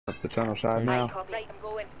Up the tunnel side now. Right, I'm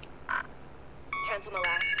going. Cancel my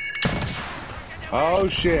last. Oh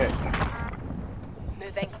shit!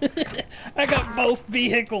 Moving. I got both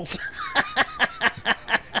vehicles.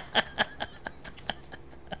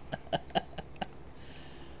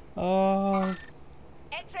 Oh.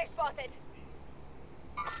 X-ray spotted.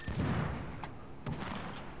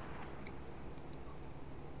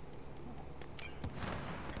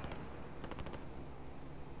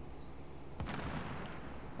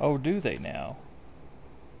 Oh, do they now?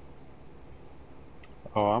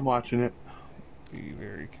 Oh, I'm watching it. Be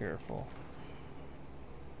very careful.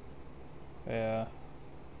 Yeah.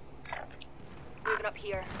 Moving up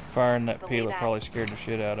here. Firing that peeler probably scared the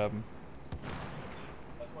shit out of them.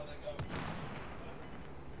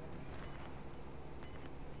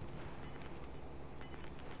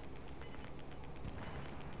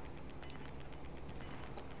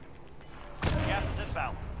 Gas is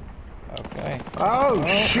inbound. Okay. Oh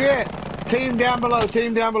shit! Team down below,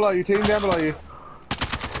 team down below you, team down below you.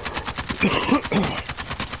 Their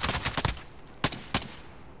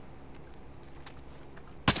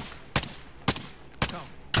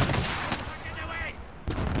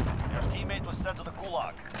teammate was sent to the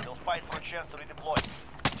gulag. They'll fight for a chance to redeploy.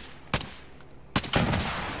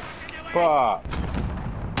 Fuck.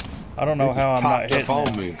 I don't know how I'm not hitting on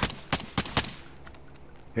him. me.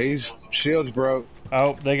 He's shields broke.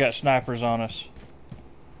 Oh, they got snipers on us.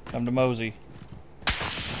 Come to Mosey.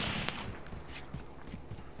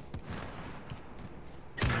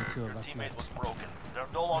 Your teammate was broken. They're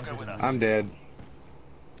no longer with us. I'm dead.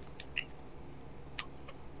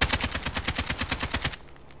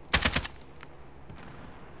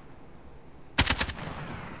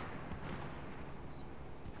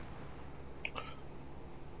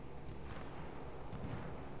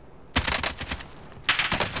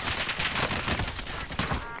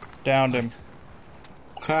 Downed him.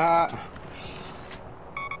 Ha!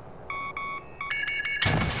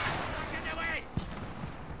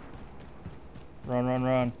 Run, run,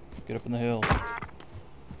 run. Get up in the hills.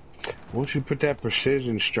 Once you put that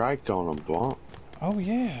precision strike on him, Blanc. Oh,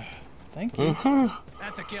 yeah. Thank you.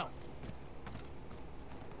 That's a kill.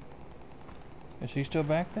 Is he still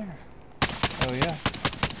back there? Oh, yeah.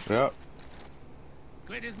 Yep.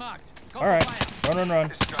 Grid is marked. Go All right. fire. Run, run,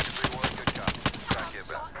 run.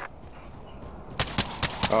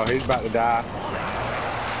 Oh, he's about to die.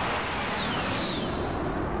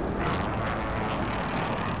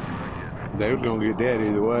 They was gonna get dead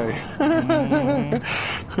either way.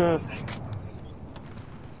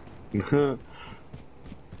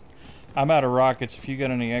 I'm out of rockets. If you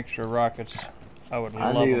got any extra rockets, I would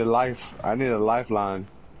love I need them. a lifeline.